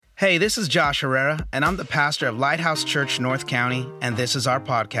Hey, this is Josh Herrera, and I'm the pastor of Lighthouse Church North County, and this is our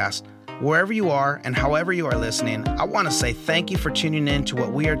podcast. Wherever you are and however you are listening, I want to say thank you for tuning in to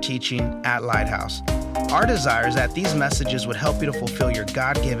what we are teaching at Lighthouse. Our desire is that these messages would help you to fulfill your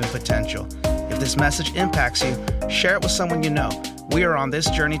God-given potential. If this message impacts you, share it with someone you know. We are on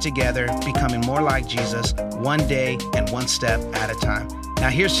this journey together, becoming more like Jesus, one day and one step at a time. Now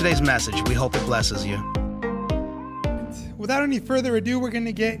here's today's message. We hope it blesses you. Without any further ado, we're going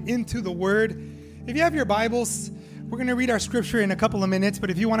to get into the Word. If you have your Bibles, we're going to read our scripture in a couple of minutes,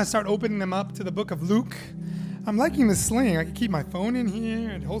 but if you want to start opening them up to the book of Luke, I'm liking the sling. I can keep my phone in here.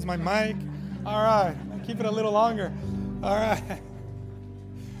 It holds my mic. All right. I'll keep it a little longer. All right.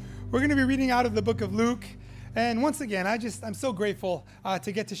 We're going to be reading out of the book of Luke. And once again, I'm so grateful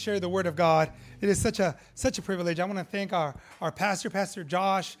to get to share the Word of God. It is such a privilege. I want to thank our pastor, Pastor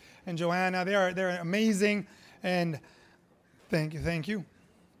Josh and Joanna. They're amazing. And thank you.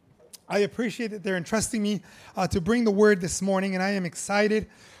 I appreciate that they're entrusting me to bring the word this morning, and I am excited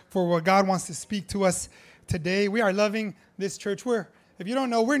for what God wants to speak to us today. We are loving this church. If you don't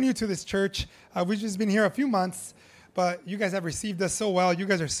know, we're new to this church. We've just been here a few months, but you guys have received us so well. You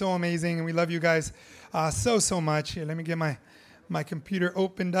guys are so amazing, and we love you guys so much. Here, let me get my computer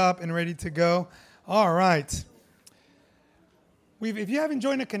opened up and ready to go. All right. If you haven't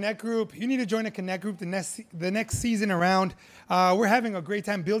joined a Connect group, you need to join a Connect group the next season around. We're having a great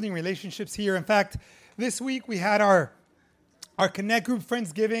time building relationships here. In fact, this week we had our Connect group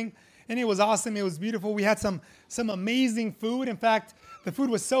Friendsgiving, and it was awesome. It was beautiful. We had some amazing food. In fact, the food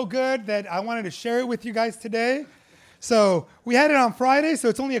was so good that I wanted to share it with you guys today. So we had it on Friday, so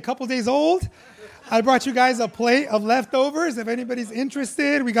it's only a couple days old. I brought you guys a plate of leftovers if anybody's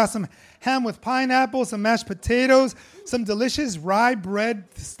interested. We got some ham with pineapple, some mashed potatoes, some delicious rye bread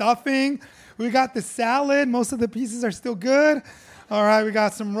stuffing. We got the salad. Most of the pieces are still good. All right, we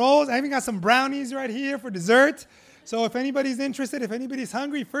got some rolls. I even got some brownies right here for dessert. So if anybody's interested, if anybody's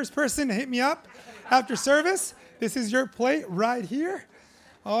hungry, first person to hit me up after service, this is your plate right here.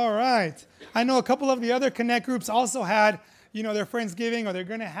 All right. I know a couple of the other Connect groups also had their Friendsgiving, or they're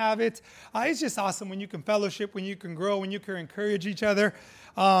going to have it. It's just awesome when you can fellowship, when you can grow, when you can encourage each other.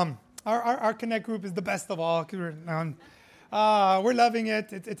 Our Connect group is the best of all. We're loving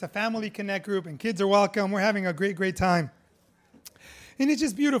it. It's a family Connect group, and kids are welcome. We're having a great time. And it's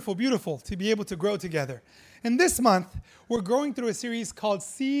just beautiful to be able to grow together. And this month, we're going through a series called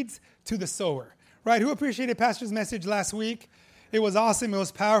Seeds to the Sower. Right? Who appreciated Pastor's message last week? It was awesome. It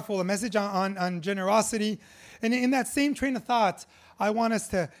was powerful. A message on generosity. And in that same train of thought, I want us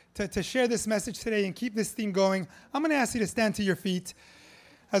to share this message today and keep this theme going. I'm going to ask you to stand to your feet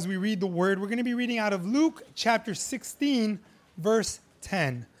as we read the word. We're going to be reading out of Luke chapter 16, verse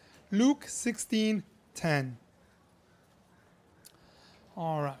 10. Luke 16:10.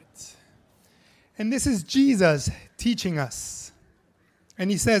 All right. And this is Jesus teaching us.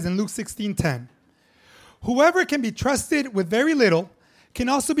 And he says in Luke 16:10, "Whoever can be trusted with very little can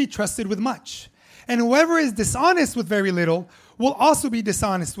also be trusted with much. And whoever is dishonest with very little will also be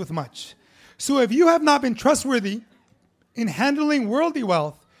dishonest with much. So if you have not been trustworthy in handling worldly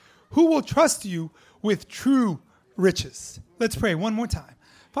wealth, who will trust you with true riches?" Let's pray one more time.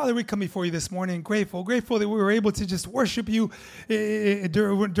 Father, we come before you this morning grateful that we were able to just worship you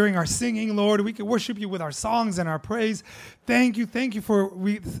during our singing, Lord. We can worship you with our songs and our praise. Thank you for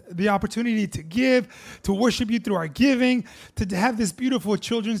the opportunity to give, to worship you through our giving, to have this beautiful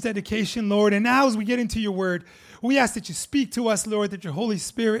children's dedication, Lord. And now as we get into your word, we ask that you speak to us, Lord, that your Holy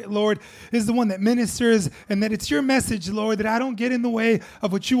Spirit, Lord, is the one that ministers, and that it's your message, Lord, that I don't get in the way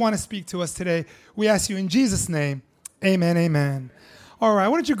of what you want to speak to us today. We ask you in Jesus' name, amen. All right,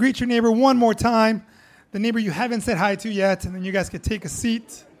 why don't you greet your neighbor one more time, the neighbor you haven't said hi to yet, and then you guys could take a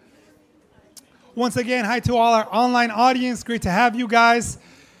seat. Once again, hi to all our online audience. Great to have you guys.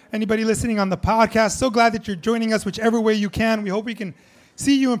 Anybody listening on the podcast, so glad that you're joining us whichever way you can. We hope we can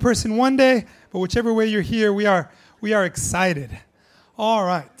see you in person one day, but whichever way you're here, we are excited. All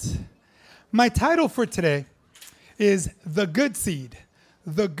right. My title for today is The Good Seed.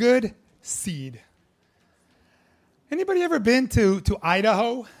 The Good Seed. Anybody ever been to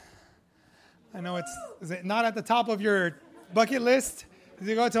Idaho? I know is it not at the top of your bucket list? Did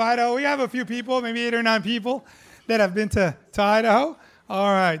you go to Idaho? We have a few people, maybe 8 or 9 people that have been to Idaho.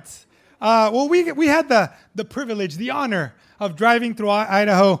 All right. Well, we had the privilege, the honor of driving through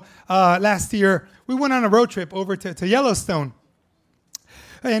Idaho last year. We went on a road trip over to Yellowstone.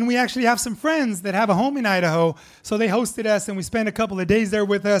 And we actually have some friends that have a home in Idaho. So they hosted us, and we spent a couple of days there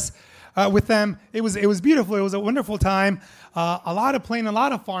with us. With them. It was beautiful. It was a wonderful time. A lot of playing, a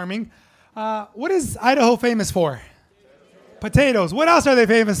lot of farming. What is Idaho famous for? Potatoes. What else are they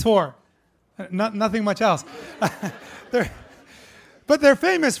famous for? Nothing much else. But they're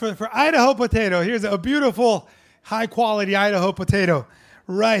famous for Idaho potato. Here's a beautiful, high-quality Idaho potato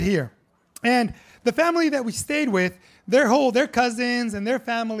right here. And the family that we stayed with, their cousins and their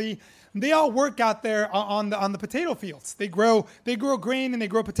family, they all work out there on the potato fields. They grow grain and they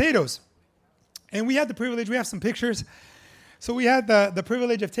grow potatoes. And we had the privilege, we have some pictures. So we had the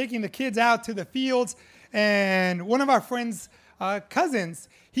privilege of taking the kids out to the fields. And one of our friends' cousins,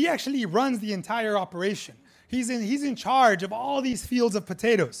 he actually runs the entire operation. He's in charge of all these fields of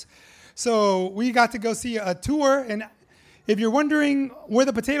potatoes. So we got to go see a tour. And if you're wondering where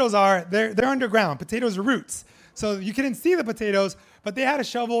the potatoes are, they're underground. Potatoes are roots. So you couldn't see the potatoes, but they had a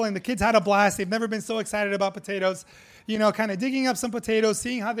shovel and the kids had a blast. They've never been so excited about potatoes, kind of digging up some potatoes,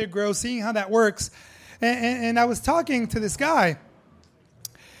 seeing how they grow, seeing how that works. And I was talking to this guy,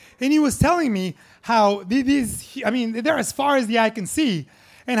 and he was telling me how they're as far as the eye can see,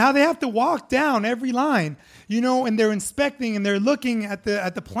 and how they have to walk down every line, and they're inspecting and they're looking at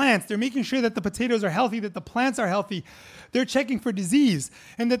the plants. They're making sure that the potatoes are healthy, that the plants are healthy. They're checking for disease,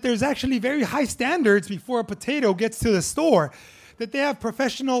 and that there's actually very high standards before a potato gets to the store. That they have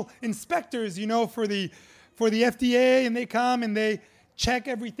professional inspectors, for the FDA, and they come and they check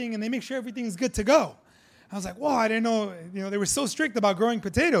everything and they make sure everything's good to go. I was like, whoa, I didn't know, they were so strict about growing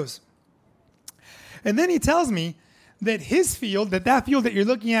potatoes. And then he tells me that his field, that field that you're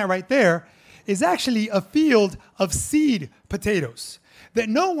looking at right there, is actually a field of seed potatoes. That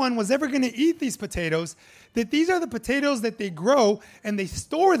no one was ever going to eat these potatoes, that these are the potatoes that they grow and they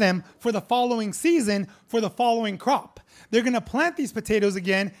store them for the following season, for the following crop. They're going to plant these potatoes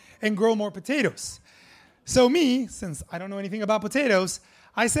again and grow more potatoes. So me, since I don't know anything about potatoes,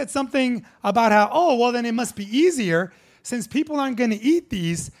 I said something about how, then it must be easier. Since people aren't going to eat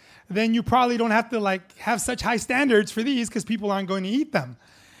these, then you probably don't have to have such high standards for these because people aren't going to eat them.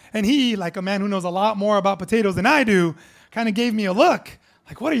 And he, like a man who knows a lot more about potatoes than I do, kind of gave me a look.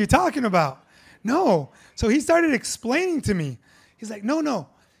 Like, what are you talking about? No. So he started explaining to me. He's like, no.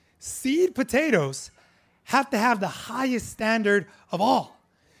 Seed potatoes have to have the highest standard of all.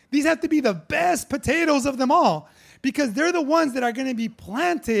 These have to be the best potatoes of them all because they're the ones that are going to be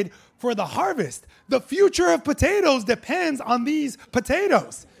planted for the harvest. The future of potatoes depends on these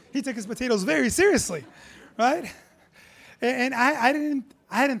potatoes. He took his potatoes very seriously, right? And I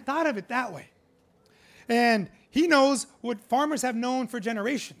hadn't thought of it that way. And he knows what farmers have known for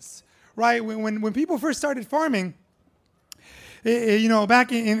generations, right? When people first started farming,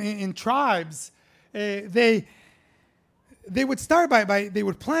 back in tribes, they would start by they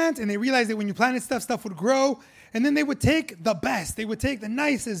would plant, and they realized that when you planted stuff would grow, and then they would take the best. They would take the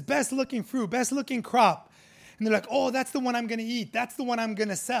nicest, best-looking fruit, best-looking crop, and they're like, oh, that's the one I'm going to eat. That's the one I'm going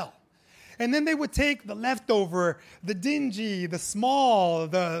to sell. And then they would take the leftover, the dingy, the small,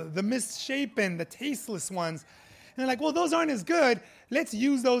 the misshapen, the tasteless ones. And they're like, well, those aren't as good. Let's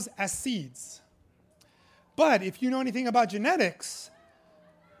use those as seeds. But if you know anything about genetics,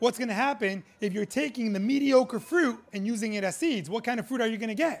 what's going to happen if you're taking the mediocre fruit and using it as seeds? What kind of fruit are you going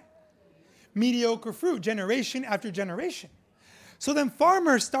to get? Mediocre fruit, generation after generation. So then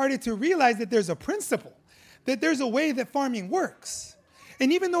farmers started to realize that there's a principle, that there's a way that farming works.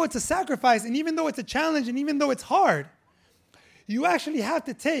 And even though it's a sacrifice, and even though it's a challenge, and even though it's hard, you actually have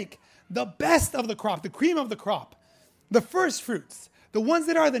to take the best of the crop, the cream of the crop, the first fruits, the ones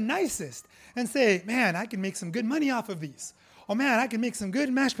that are the nicest, and say, man, I can make some good money off of these. Oh man, I can make some good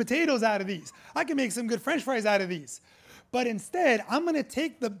mashed potatoes out of these. I can make some good French fries out of these. But instead, I'm going to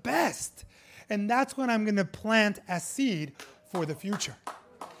take the best, and that's what I'm going to plant as seed for the future.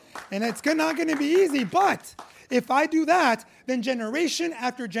 And it's not going to be easy, but if I do that, then generation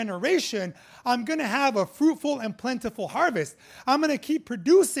after generation, I'm going to have a fruitful and plentiful harvest. I'm going to keep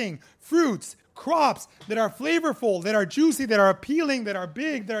producing fruits, crops that are flavorful, that are juicy, that are appealing, that are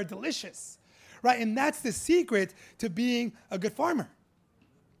big, that are delicious, right? And that's the secret to being a good farmer.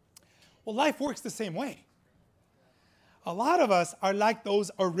 Well, life works the same way. A lot of us are like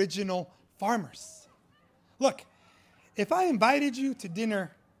those original farmers. Look, if I invited you to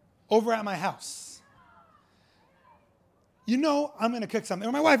dinner over at my house, I'm going to cook something,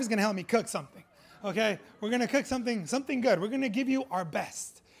 or my wife is going to help me cook something, okay? We're going to cook something good. We're going to give you our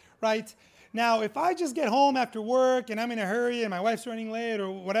best, right? Now, if I just get home after work and I'm in a hurry and my wife's running late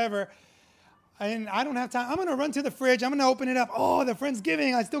or whatever, and I don't have time, I'm going to run to the fridge. I'm going to open it up. Oh, the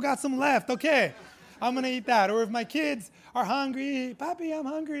Friendsgiving, I still got some left. Okay, I'm going to eat that. Or if my kids are hungry, Papi, I'm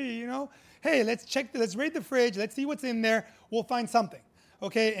hungry, Hey, let's raid the fridge. Let's see what's in there. We'll find something,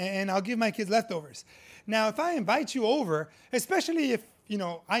 okay? And I'll give my kids leftovers. Now, if I invite you over, especially if,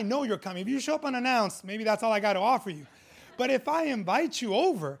 I know you're coming. If you show up unannounced, maybe that's all I got to offer you. But if I invite you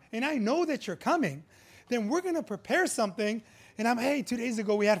over and I know that you're coming, then we're going to prepare something. And hey, 2 days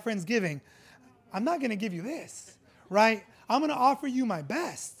ago we had Friendsgiving. I'm not going to give you this, right? I'm going to offer you my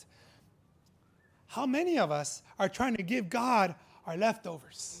best. How many of us are trying to give God our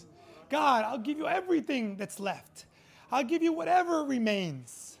leftovers? God, I'll give you everything that's left. I'll give you whatever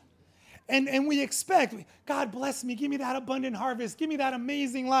remains. And we expect, God bless me, give me that abundant harvest, give me that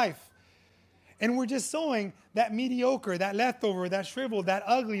amazing life. And we're just sowing that mediocre, that leftover, that shriveled, that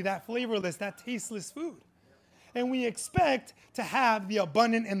ugly, that flavorless, that tasteless food. And we expect to have the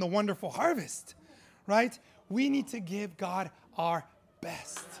abundant and the wonderful harvest, right? We need to give God our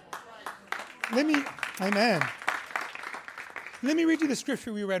best. Amen. Let me read you the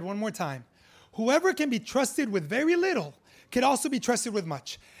scripture we read one more time. Whoever can be trusted with very little can also be trusted with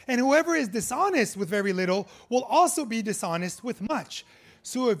much. And whoever is dishonest with very little will also be dishonest with much.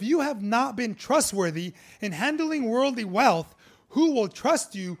 So if you have not been trustworthy in handling worldly wealth, who will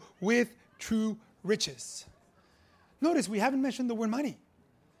trust you with true riches? Notice we haven't mentioned the word money.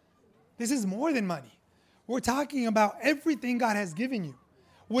 This is more than money. We're talking about everything God has given you.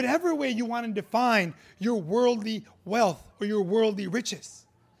 Whatever way you want to define your worldly wealth or your worldly riches.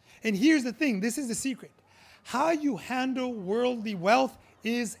 And here's the thing, this is the secret. How you handle worldly wealth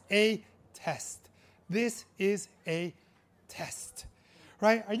is a test. This is a test.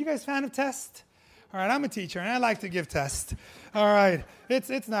 Right? Are you guys a fan of tests? All right, I'm a teacher and I like to give tests. All right,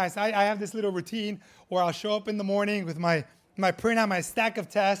 it's nice. I have this little routine where I'll show up in the morning with my printout, my stack of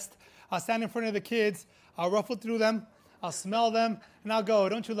tests. I'll stand in front of the kids. I'll ruffle through them. I'll smell them and I'll go,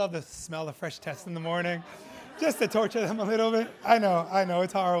 don't you love the smell of fresh tests in the morning? Just to torture them a little bit. I know,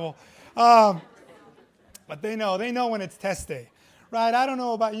 it's horrible. But they know when it's test day, right? I don't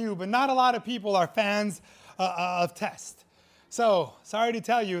know about you, but not a lot of people are fans of tests. So, sorry to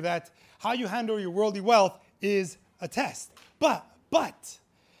tell you that how you handle your worldly wealth is a test. But,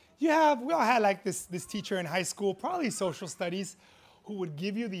 we all had like this teacher in high school, probably social studies, who would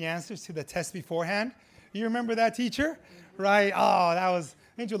give you the answers to the test beforehand. You remember that teacher? Right? Oh,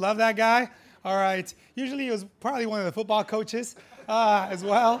 didn't you love that guy? All right. Usually it was probably one of the football coaches as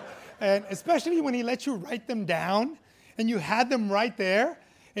well. And especially when he let you write them down and you had them right there.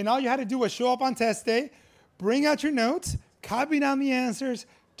 And all you had to do was show up on test day, bring out your notes, copy down the answers,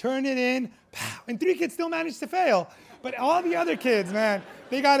 turn it in. Pow, and 3 kids still managed to fail. But all the other kids, man,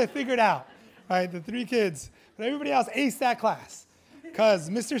 they got it figured out. Right? The 3 kids. But everybody else aced that class. Because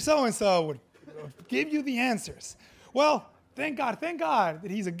Mr. So-and-so would give you the answers. Well, thank God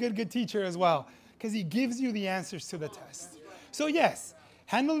that he's a good teacher as well, because he gives you the answers to the test. So yes,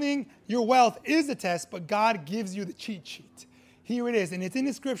 handling your wealth is a test, but God gives you the cheat sheet. Here it is, and it's in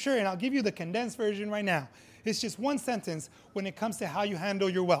the scripture, and I'll give you the condensed version right now. It's just one sentence when it comes to how you handle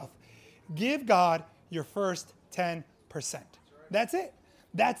your wealth. Give God your first 10%. That's it.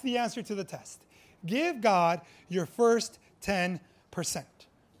 That's the answer to the test. Give God your first 10%.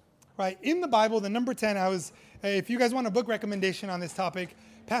 Right? In the Bible, the number 10, if you guys want a book recommendation on this topic,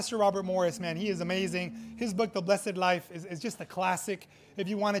 Pastor Robert Morris, man, he is amazing. His book, The Blessed Life, is just a classic if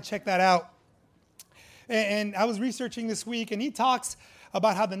you want to check that out. And I was researching this week, and he talks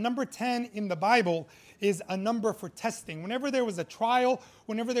about how the number 10 in the Bible is a number for testing. Whenever there was a trial,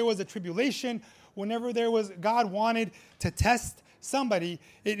 whenever there was a tribulation, whenever God wanted to test somebody,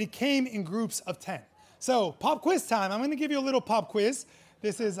 it came in groups of 10. So, pop quiz time. I'm going to give you a little pop quiz.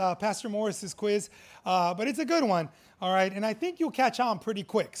 This is Pastor Morris's quiz, but it's a good one, all right? And I think you'll catch on pretty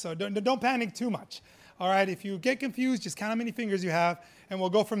quick, so don't panic too much, all right? If you get confused, just count how many fingers you have, and we'll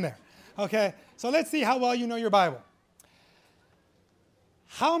go from there, okay? So let's see how well you know your Bible.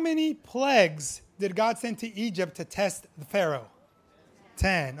 How many plagues did God send to Egypt to test the Pharaoh?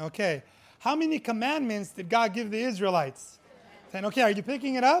 10, okay. How many commandments did God give the Israelites? 10, okay. Are you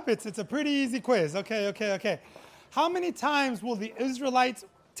picking it up? It's a pretty easy quiz, okay. How many times will the Israelites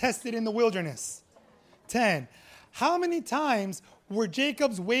tested in the wilderness? 10. How many times were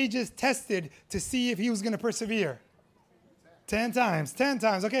Jacob's wages tested to see if he was going to persevere? 10 times. 10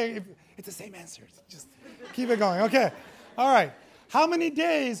 times. Okay, it's the same answer. Just keep it going. Okay. All right. How many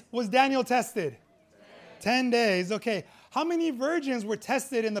days was Daniel tested? 10 days. Okay. How many virgins were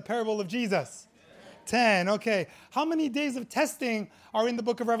tested in the parable of Jesus? 10. Okay. How many days of testing are in the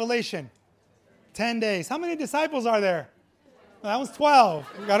book of Revelation? 10 days. How many disciples are there? That was 12.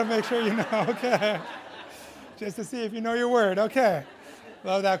 You got to make sure you know. Okay. Just to see if you know your word. Okay.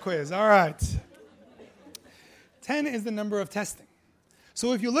 Love that quiz. All right. 10 is the number of testing.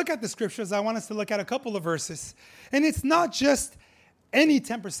 So if you look at the scriptures, I want us to look at a couple of verses. And it's not just any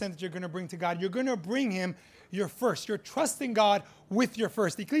 10% that you're going to bring to God. You're going to bring him your first. You're trusting God with your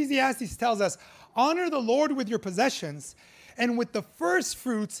first. Ecclesiastes tells us, honor the Lord with your possessions and with the first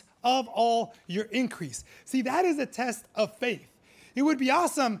fruits of all your increase. See, that is a test of faith. It would be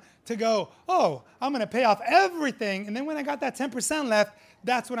awesome to go, oh, I'm going to pay off everything, and then when I got that 10% left,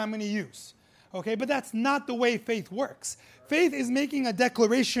 that's what I'm going to use. Okay, but that's not the way faith works. Faith is making a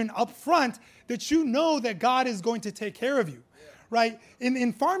declaration up front that you know that God is going to take care of you, right?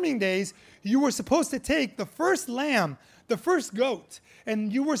 In farming days, you were supposed to take the first lamb, the first goat,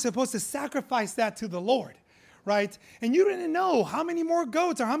 and you were supposed to sacrifice that to the Lord, right? And you didn't know how many more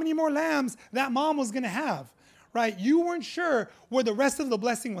goats or how many more lambs that mom was going to have, right? You weren't sure where the rest of the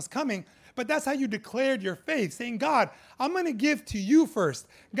blessing was coming, but that's how you declared your faith, saying, God, I'm going to give to you first.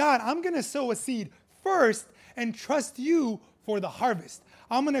 God, I'm going to sow a seed first and trust you for the harvest.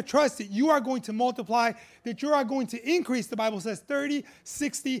 I'm going to trust that you are going to multiply, that you are going to increase, the Bible says, 30,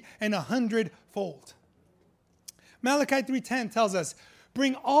 60, and 100-fold. Malachi 3:10 tells us,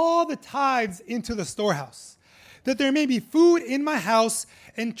 bring all the tithes into the storehouse, that there may be food in my house,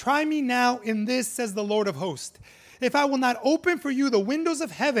 and try me now in this, says the Lord of hosts. If I will not open for you the windows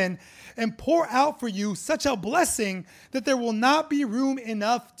of heaven and pour out for you such a blessing that there will not be room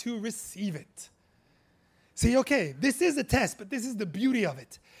enough to receive it. See, okay, this is a test, but this is the beauty of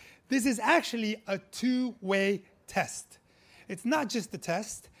it. This is actually a two-way test. It's not just a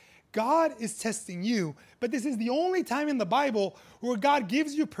test. God is testing you, but this is the only time in the Bible where God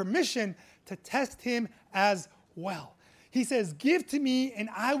gives you permission to test him as well. He says, give to me and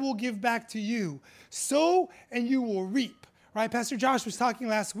I will give back to you. Sow and you will reap. Right? Pastor Josh was talking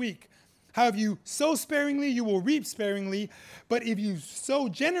last week. How if you sow sparingly, you will reap sparingly. But if you sow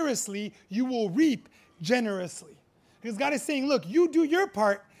generously, you will reap generously. Because God is saying, look, you do your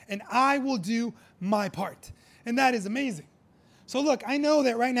part and I will do my part. And that is amazing. So look, I know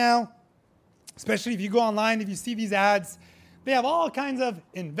that right now, especially if you go online, if you see these ads, they have all kinds of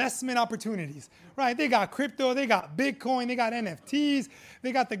investment opportunities, right? They got crypto, they got Bitcoin, they got NFTs,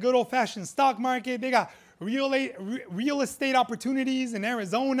 they got the good old-fashioned stock market, they got real estate opportunities in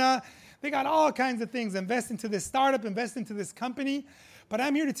Arizona. They got all kinds of things. Invest into this startup, invest into this company. But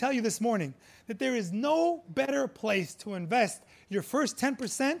I'm here to tell you this morning that there is no better place to invest your first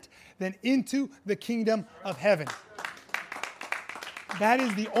 10% than into the kingdom of heaven. That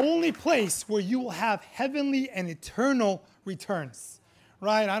is the only place where you will have heavenly and eternal returns,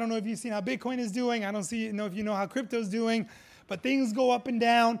 right? I don't know if you've seen how Bitcoin is doing. I don't know if you know how crypto is doing, but things go up and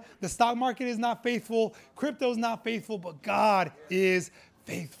down. The stock market is not faithful. Crypto is not faithful, but God is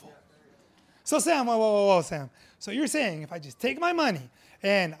faithful. So Sam, whoa, Sam. So you're saying if I just take my money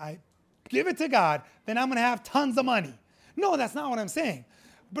and I give it to God, then I'm going to have tons of money. No, that's not what I'm saying.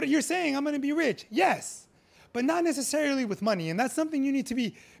 But you're saying I'm going to be rich. Yes, but not necessarily with money. And that's something you need to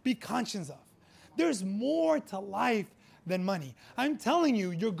be conscious of. There's more to life than money. I'm telling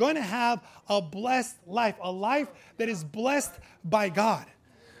you, you're going to have a blessed life, a life that is blessed by God.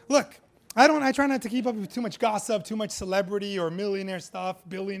 Look, I try not to keep up with too much gossip, too much celebrity or millionaire stuff,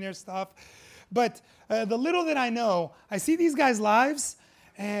 billionaire stuff. But the little that I know, I see these guys' lives,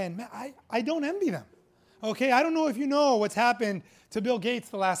 and man, I don't envy them. Okay, I don't know if you know what's happened to Bill Gates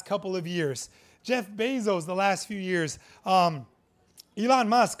the last couple of years, Jeff Bezos the last few years, Elon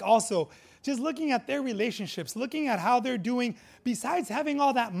Musk also. Just looking at their relationships, looking at how they're doing, besides having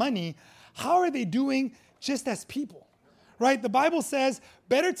all that money, how are they doing just as people? Right? The Bible says,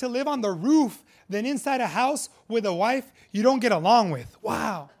 better to live on the roof than inside a house with a wife you don't get along with.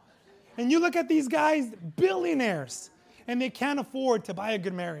 Wow. And you look at these guys, billionaires, and they can't afford to buy a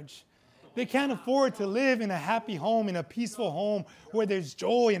good marriage. They can't afford to live in a happy home, in a peaceful home where there's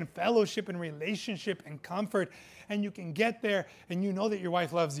joy and fellowship and relationship and comfort. And you can get there and you know that your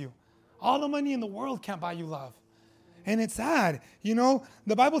wife loves you. All the money in the world can't buy you love. And it's sad. You know,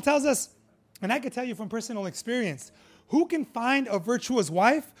 the Bible tells us, and I can tell you from personal experience, who can find a virtuous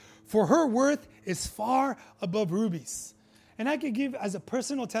wife? For her worth is far above rubies. And I could give as a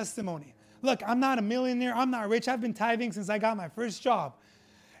personal testimony. Look, I'm not a millionaire. I'm not rich. I've been tithing since I got my first job.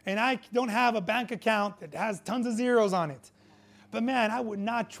 And I don't have a bank account that has tons of zeros on it. But man, I would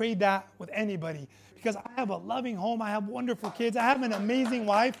not trade that with anybody. Because I have a loving home, I have wonderful kids, I have an amazing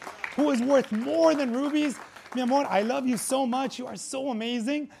wife who is worth more than rubies. Mi amor, I love you so much, you are so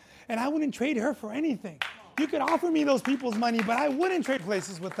amazing, and I wouldn't trade her for anything. You could offer me those people's money, but I wouldn't trade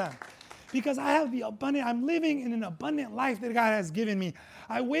places with them. Because I have I'm living in an abundant life that God has given me.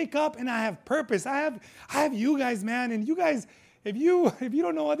 I wake up and I have purpose. I have you guys, man, and you guys, if you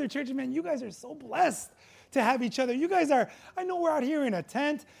don't know other churches, man, you guys are so blessed to have each other. You guys are, I know we're out here in a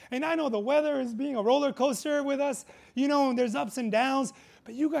tent, and I know the weather is being a roller coaster with us, and there's ups and downs,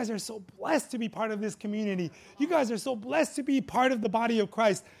 but you guys are so blessed to be part of this community. You guys are so blessed to be part of the body of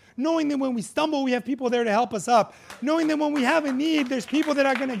Christ, knowing that when we stumble, we have people there to help us up, knowing that when we have a need, there's people that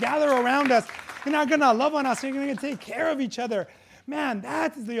are going to gather around us and are going to love on us and are going to take care of each other. Man,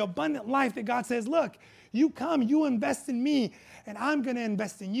 that is the abundant life that God says, look, you come, you invest in me, and I'm going to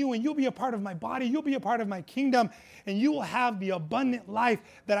invest in you, and you'll be a part of my body, you'll be a part of my kingdom, and you will have the abundant life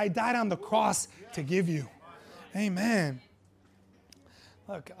that I died on the cross to give you. Amen.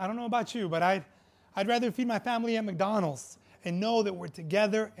 Look, I don't know about you, but I'd rather feed my family at McDonald's and know that we're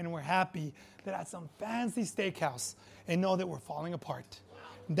together and we're happy than at some fancy steakhouse and know that we're falling apart.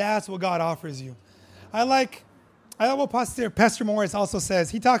 That's what God offers you. I like what Pastor Morris also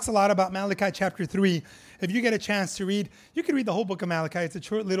says. He talks a lot about Malachi chapter 3. If you get a chance to read, you can read the whole book of Malachi. It's a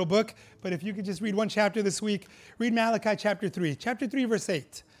short little book, but if you could just read one chapter this week, read Malachi chapter 3. Chapter 3, verse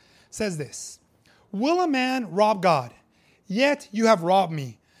 8 says this, "Will a man rob God? Yet you have robbed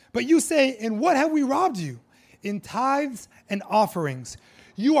me. But you say, in what have we robbed you? In tithes and offerings.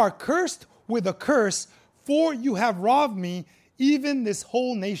 You are cursed with a curse, for you have robbed me, even this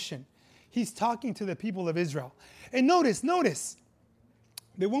whole nation." He's talking to the people of Israel. And notice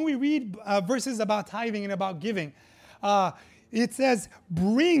that when we read verses about tithing and about giving, it says,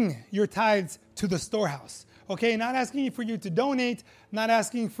 bring your tithes to the storehouse. Okay, not asking for you to donate, not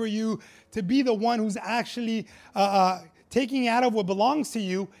asking for you to be the one who's actually taking out of what belongs to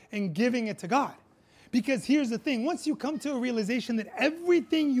you and giving it to God. Because here's the thing, once you come to a realization that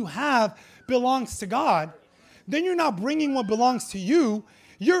everything you have belongs to God, then you're not bringing what belongs to you,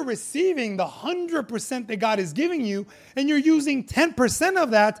 you're receiving the 100% that God is giving you, and you're using 10% of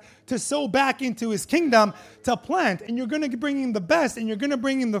that to sow back into his kingdom, to plant, and you're going to bring him the best, and you're going to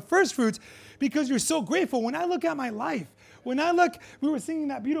bring him the first fruits because you're so grateful. When I look at my life, we were singing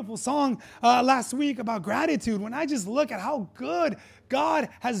that beautiful song last week about gratitude. When I just look at how good God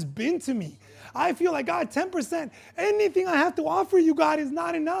has been to me, I feel like, God, 10%, anything I have to offer you, God, is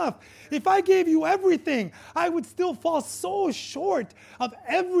not enough. If I gave you everything, I would still fall so short of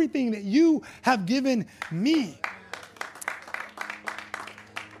everything that you have given me.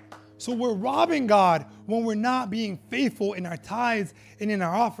 So we're robbing God when we're not being faithful in our tithes and in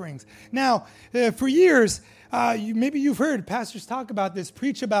our offerings. Now, for years, maybe you've heard pastors talk about this,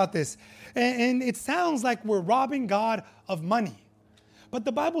 preach about this, and it sounds like we're robbing God of money. But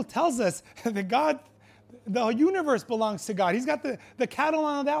the Bible tells us that God, the universe belongs to God. He's got the cattle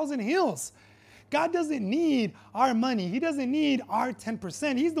on 1,000 hills. God doesn't need our money. He doesn't need our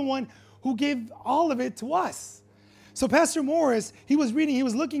 10%. He's the one who gave all of it to us. So Pastor Morris, he was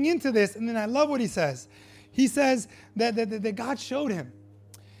looking into this, and then I love what he says. He says that God showed him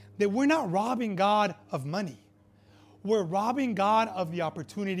that we're not robbing God of money. We're robbing God of the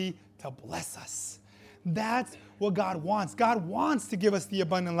opportunity to bless us. That's what God wants. God wants to give us the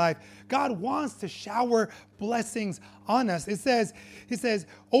abundant life. God wants to shower blessings on us. It says,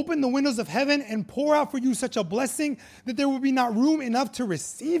 open the windows of heaven and pour out for you such a blessing that there will be not room enough to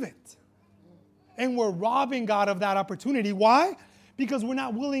receive it. And we're robbing God of that opportunity. Why? Because we're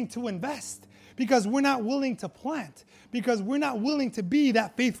not willing to invest. Because we're not willing to plant. Because we're not willing to be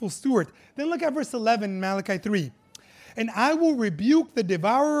that faithful steward. Then look at verse 11 in Malachi 3. "And I will rebuke the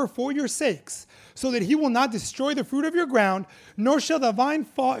devourer for your sakes, so that he will not destroy the fruit of your ground, nor shall the vine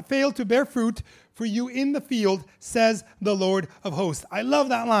fail to bear fruit for you in the field, says the Lord of hosts." I love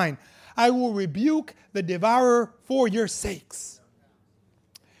that line. I will rebuke the devourer for your sakes.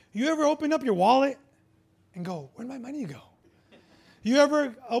 You ever open up your wallet and go, where'd my money go? You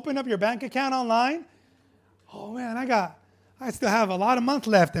ever open up your bank account online? Oh man, I still have a lot of month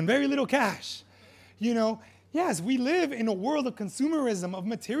left and very little cash. Yes, we live in a world of consumerism, of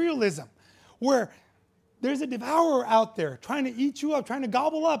materialism, where there's a devourer out there trying to eat you up, trying to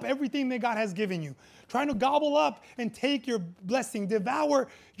gobble up everything that God has given you, trying to gobble up and take your blessing, devour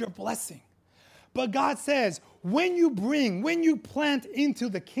your blessing. But God says, when you plant into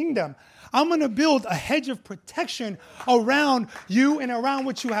the kingdom, I'm going to build a hedge of protection around you and around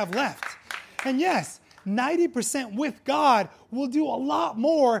what you have left. And yes, 90% with God will do a lot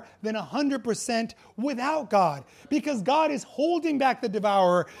more than 100% without God, because God is holding back the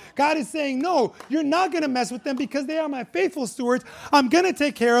devourer. God is saying, no, you're not going to mess with them because they are my faithful stewards. I'm going to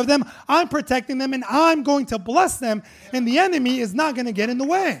take care of them. I'm protecting them, and I'm going to bless them, and the enemy is not going to get in the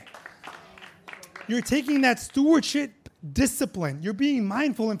way. You're taking that stewardship discipline. You're being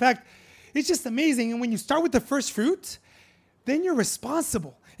mindful. In fact, it's just amazing. And when you start with the first fruit, then you're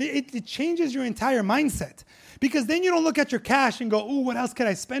responsible. It changes your entire mindset, because then you don't look at your cash and go, ooh, what else could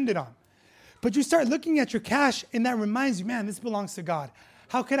I spend it on? But you start looking at your cash, and that reminds you, man, this belongs to God.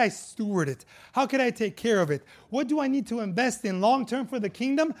 How could I steward it? How could I take care of it? What do I need to invest in long-term for the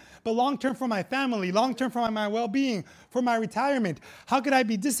kingdom, but long-term for my family, long-term for my well-being, for my retirement? How could I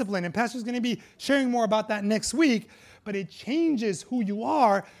be disciplined? And Pastor's going to be sharing more about that next week. But it changes who you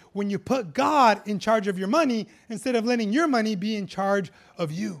are when you put God in charge of your money instead of letting your money be in charge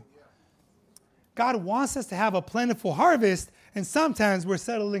of you. God wants us to have a plentiful harvest, and sometimes we're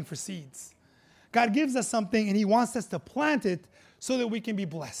settling for seeds. God gives us something, and he wants us to plant it so that we can be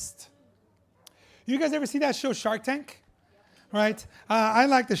blessed. You guys ever see that show Shark Tank? Right? I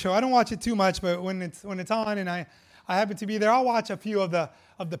like the show. I don't watch it too much, but when it's on and I happen to be there, I'll watch a few of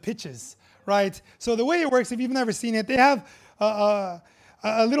the pitches. Right? So the way it works, if you've never seen it, they have a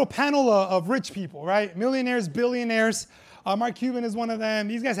little panel of rich people, right? Millionaires, billionaires. Mark Cuban is one of them.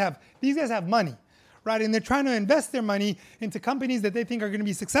 These guys have money, right? And they're trying to invest their money into companies that they think are going to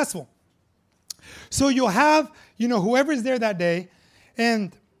be successful. So you'll have, whoever's there that day,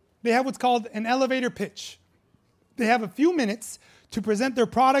 and they have what's called an elevator pitch. They have a few minutes to present their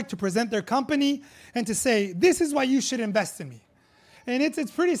product, to present their company, and to say, this is why you should invest in me. And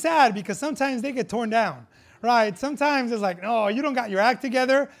it's pretty sad because sometimes they get torn down, right? Sometimes it's like, no, you don't got your act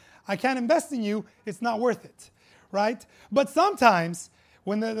together. I can't invest in you. It's not worth it, right? But sometimes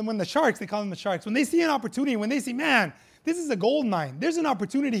when the sharks, they call them the sharks, when they see an opportunity, when they see, man, this is a gold mine. There's an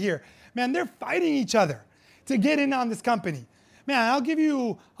opportunity here. Man, they're fighting each other to get in on this company. Man, I'll give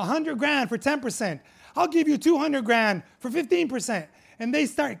you $100,000 for 10%. I'll give you $200,000 for 15%. And they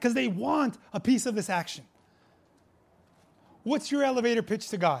start because they want a piece of this action. What's your elevator pitch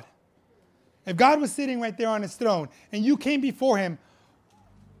to God? If God was sitting right there on his throne and you came before him,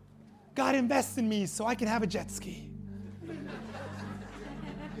 God, invest in me so I can have a jet ski.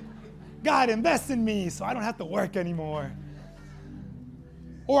 God, invest in me so I don't have to work anymore.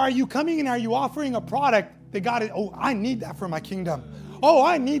 Or are you coming and are you offering a product that God is, I need that for my kingdom.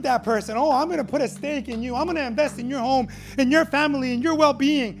 I need that person. I'm going to put a stake in you. I'm going to invest in your home, in your family, in your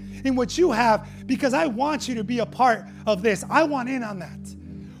well-being, in what you have, because I want you to be a part of this. I want in on that.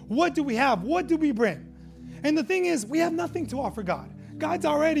 What do we have? What do we bring? And the thing is, we have nothing to offer God. God's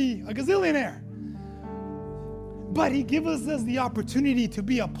already a gazillionaire. But he gives us the opportunity to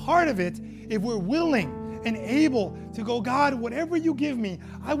be a part of it if we're willing and able to go, God, whatever you give me,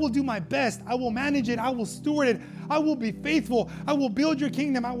 I will do my best. I will manage it. I will steward it. I will be faithful. I will build your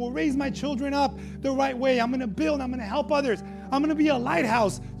kingdom. I will raise my children up the right way. I'm going to build. I'm going to help others. I'm going to be a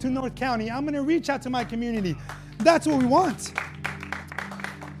lighthouse to North County. I'm going to reach out to my community. That's what we want.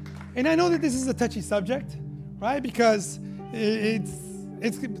 And I know that this is a touchy subject, right? Because it's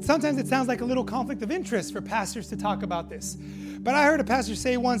sometimes it sounds like a little conflict of interest for pastors to talk about this. But I heard a pastor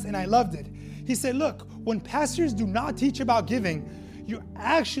say once, and I loved it. He said, look, when pastors do not teach about giving, you're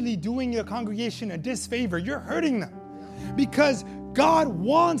actually doing your congregation a disfavor. You're hurting them because God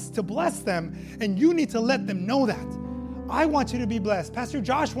wants to bless them, and you need to let them know that. I want you to be blessed. Pastor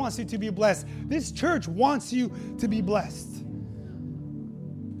Josh wants you to be blessed. This church wants you to be blessed.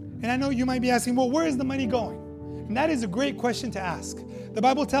 And I know you might be asking, well, where is the money going? And that is a great question to ask. The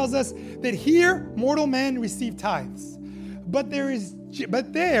Bible tells us that here mortal men receive tithes, but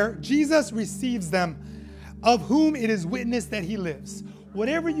there Jesus receives them, of whom it is witnessed that he lives.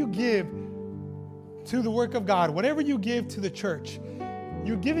 Whatever you give to the work of God, whatever you give to the church,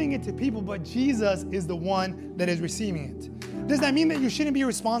 you're giving it to people, but Jesus is the one that is receiving it. Does that mean that you shouldn't be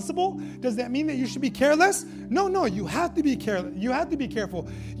responsible? Does that mean that you should be careless? No, you have to be careless. You have to be careful.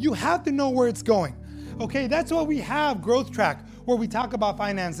 You have to know where it's going. Okay, that's why we have Growth Track, where we talk about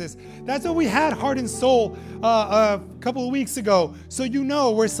finances. That's what we had Heart and Soul a couple of weeks ago. So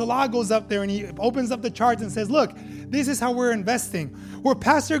where Salah goes up there and he opens up the charts and says, look, this is how we're investing. Where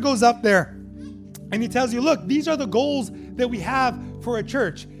Pastor goes up there and he tells you, look, these are the goals that we have for a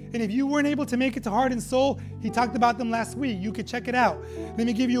church. And if you weren't able to make it to Heart and Soul, he talked about them last week. You could check it out. Let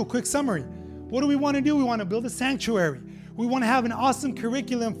me give you a quick summary. What do we want to do? We want to build a sanctuary. We want to have an awesome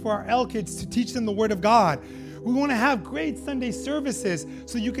curriculum for our L kids to teach them the Word of God. We want to have great Sunday services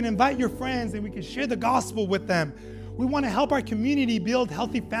so you can invite your friends and we can share the gospel with them. We want to help our community build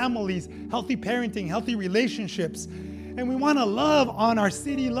healthy families, healthy parenting, healthy relationships. And we want to love on our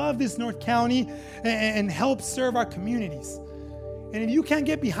city, love this North County, and help serve our communities. And if you can't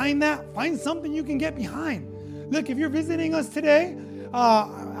get behind that, find something you can get behind. Look, if you're visiting us today,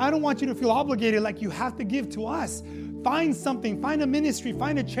 I don't want you to feel obligated like you have to give to us. Find something, find a ministry,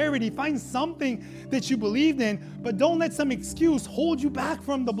 find a charity, find something that you believed in, but don't let some excuse hold you back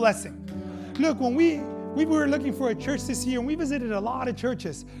from the blessing. Look, when we were looking for a church this year, and we visited a lot of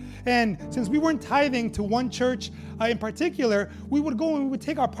churches, And since we weren't tithing to one church in particular, we would go and we would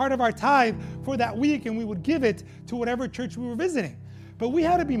take our part of our tithe for that week and we would give it to whatever church we were visiting. But we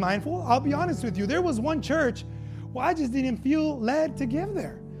had to be mindful. I'll be honest with you. There was one church where I just didn't feel led to give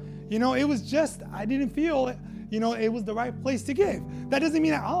there. It was just, I didn't feel, it was the right place to give. That doesn't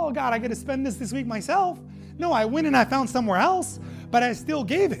mean, oh God, I got to spend this week myself. No, I went and I found somewhere else, but I still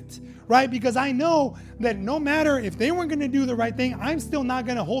gave it, right? Because I know that no matter if they weren't going to do the right thing, I'm still not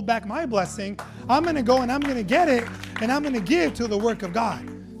going to hold back my blessing. I'm going to go and I'm going to get it, and I'm going to give to the work of God.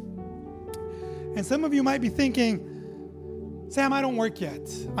 And some of you might be thinking, Sam, I don't work yet.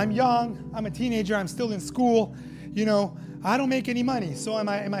 I'm young. I'm a teenager. I'm still in school. I don't make any money. So am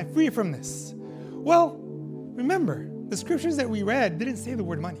I free from this? Well, remember, the scriptures that we read didn't say the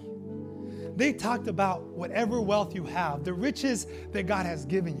word money. They talked about whatever wealth you have, the riches that God has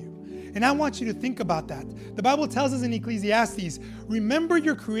given you. And I want you to think about that. The Bible tells us in Ecclesiastes, remember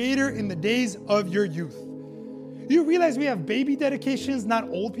your Creator in the days of your youth. You realize we have baby dedications, not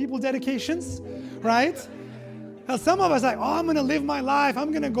old people dedications, right? Now, some of us are like, I'm going to live my life.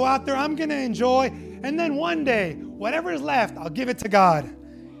 I'm going to go out there. I'm going to enjoy. And then one day, whatever is left, I'll give it to God.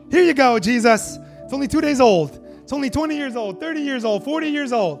 Here you go, Jesus. It's only 2 days old. It's only 20 years old, 30 years old, 40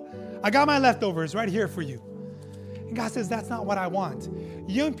 years old. I got my leftovers right here for you. And God says, that's not what I want.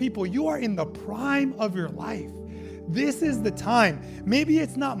 Young people, you are in the prime of your life. This is the time. Maybe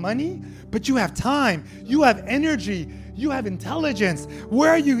it's not money, but you have time. You have energy. You have intelligence. Where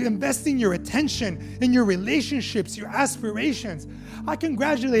are you investing your attention in your relationships, your aspirations? I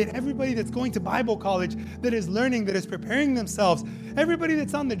congratulate everybody that's going to Bible college, that is learning, that is preparing themselves. Everybody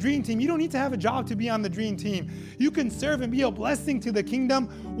that's on the dream team. You don't need to have a job to be on the dream team. You can serve and be a blessing to the kingdom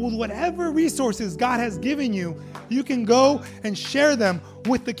with whatever resources God has given you. You can go and share them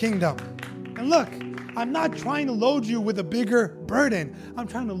with the kingdom. And look, I'm not trying to load you with a bigger burden. I'm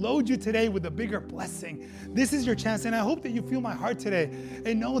trying to load you today with a bigger blessing. This is your chance, and I hope that you feel my heart today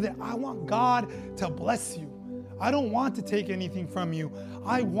and know that I want God to bless you. I don't want to take anything from you.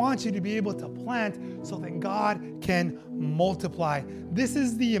 I want you to be able to plant so that God can multiply. This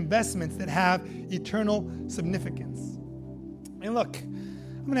is the investments that have eternal significance. And look,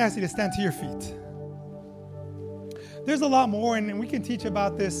 I'm going to ask you to stand to your feet. There's a lot more, and we can teach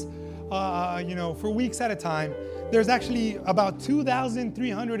about this for weeks at a time. There's actually about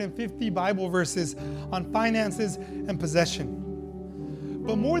 2,350 Bible verses on finances and possession.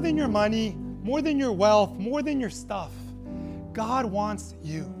 But more than your money, more than your wealth, more than your stuff, God wants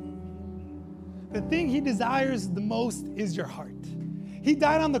you. The thing He desires the most is your heart. He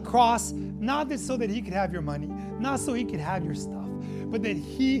died on the cross, not just so that He could have your money, not so He could have your stuff, but that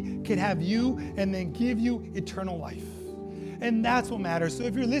He could have you and then give you eternal life. And that's what matters. So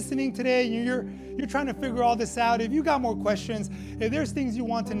if you're listening today and you're trying to figure all this out, if you got more questions, if there's things you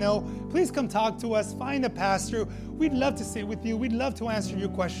want to know, please come talk to us. Find a pastor. We'd love to sit with you. We'd love to answer your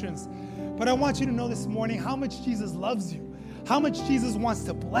questions. But I want you to know this morning how much Jesus loves you, how much Jesus wants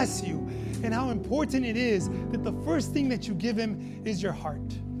to bless you, and how important it is that the first thing that you give Him is your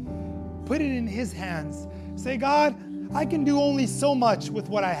heart. Put it in His hands. Say, God, I can do only so much with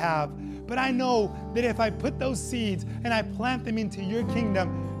what I have. But I know that if I put those seeds and I plant them into your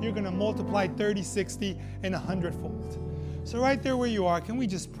kingdom, you're going to multiply 30, 60, and 100-fold. So right there where you are, can we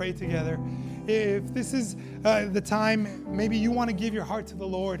just pray together? If this is the time, maybe you want to give your heart to the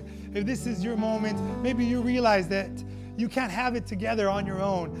Lord. If this is your moment, maybe you realize that you can't have it together on your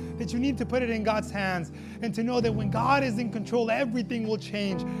own, that you need to put it in God's hands, and to know that when God is in control, everything will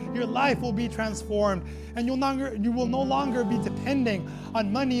change. Your life will be transformed, and you will no longer be depending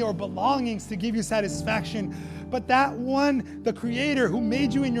on money or belongings to give you satisfaction, but that one, the Creator who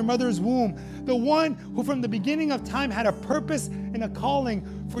made you in your mother's womb, the one who from the beginning of time had a purpose and a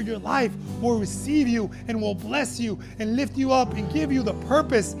calling for your life, will receive you and will bless you and lift you up and give you the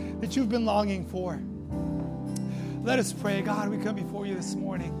purpose that you've been longing for. Let us pray. God, we come before you this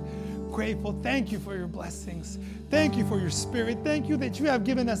morning grateful. Thank you for your blessings. Thank you for your Spirit. Thank you that you have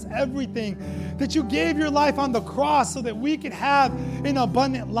given us everything, that you gave your life on the cross so that we could have an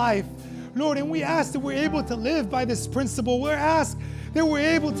abundant life. Lord, and we ask that we're able to live by this principle. We're asked that we're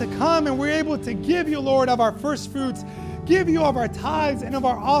able to come and we're able to give you, Lord, of our first fruits, give you of our tithes and of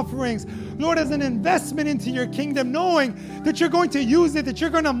our offerings, Lord, as an investment into your kingdom, knowing that you're going to use it, that you're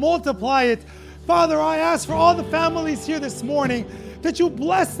going to multiply it. Father, I ask for all the families here this morning that you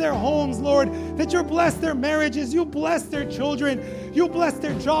bless their homes, Lord, that you bless their marriages, you bless their children, you bless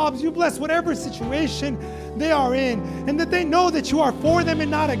their jobs, you bless whatever situation they are in, and that they know that you are for them and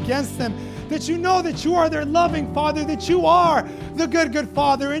not against them, that you know that you are their loving Father, that you are the good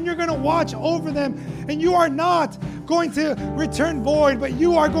Father, and you're going to watch over them, and you are not going to return void, but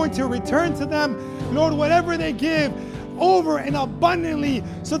you are going to return to them, Lord, whatever they give over and abundantly,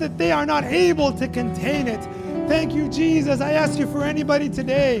 so that they are not able to contain it. Thank you, Jesus. I ask you for anybody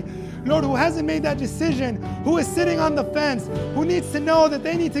today, Lord, who hasn't made that decision, who is sitting on the fence, who needs to know that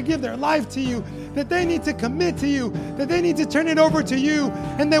they need to give their life to you, that they need to commit to you, that they need to turn it over to you,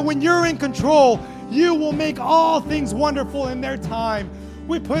 and that when you're in control, you will make all things wonderful in their time.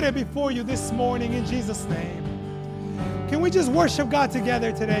 We put it before you this morning in Jesus' name. Can we just worship God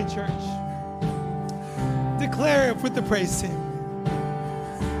together today, church? Declare it with the praise team.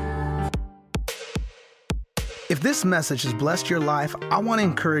 If this message has blessed your life, I want to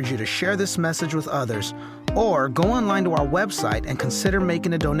encourage you to share this message with others, or go online to our website and consider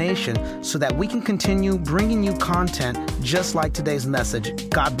making a donation so that we can continue bringing you content just like today's message.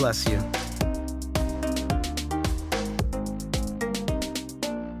 God bless you.